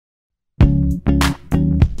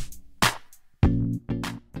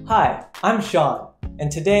Hi, I'm Sean,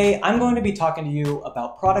 and today I'm going to be talking to you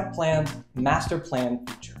about ProductPlan's Master Plan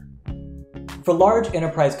feature. For large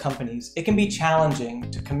enterprise companies, it can be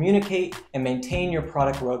challenging to communicate and maintain your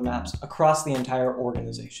product roadmaps across the entire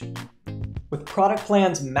organization. With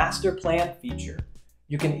ProductPlan's Master Plan feature,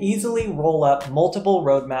 you can easily roll up multiple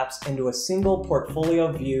roadmaps into a single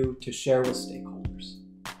portfolio view to share with stakeholders.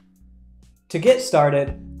 To get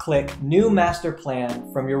started, click New Master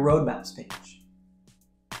Plan from your Roadmaps page.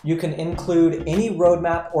 You can include any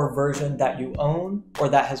roadmap or version that you own or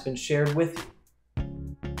that has been shared with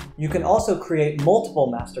you. You can also create multiple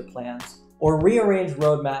master plans or rearrange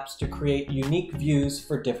roadmaps to create unique views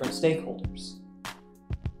for different stakeholders.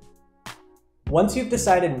 Once you've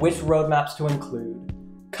decided which roadmaps to include,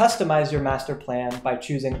 customize your master plan by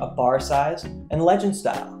choosing a bar size and legend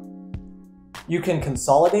style. You can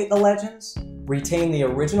consolidate the legends, retain the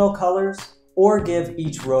original colors, or give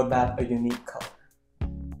each roadmap a unique color.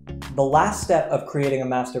 The last step of creating a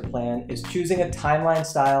master plan is choosing a timeline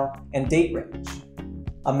style and date range.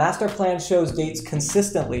 A master plan shows dates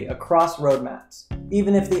consistently across roadmaps,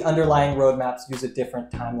 even if the underlying roadmaps use a different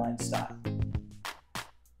timeline style.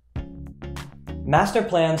 Master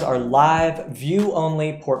plans are live,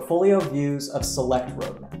 view-only portfolio views of select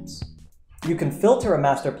roadmaps. You can filter a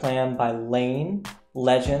master plan by lane,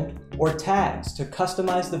 legend, or tags to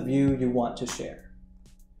customize the view you want to share.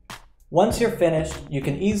 Once you're finished, you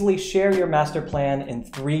can easily share your master plan in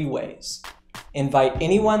 3 ways. Invite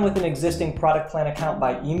anyone with an existing ProductPlan account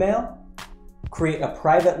by email, create a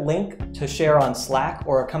private link to share on Slack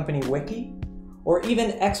or a company wiki, or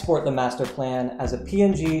even export the master plan as a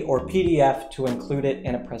PNG or PDF to include it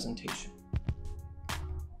in a presentation.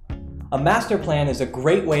 A master plan is a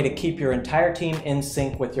great way to keep your entire team in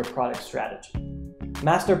sync with your product strategy.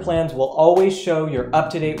 Master plans will always show your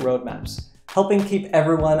up-to-date roadmaps, helping keep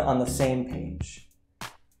everyone on the same page.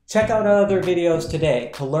 Check out our other videos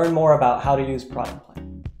today to learn more about how to use ProductPlan.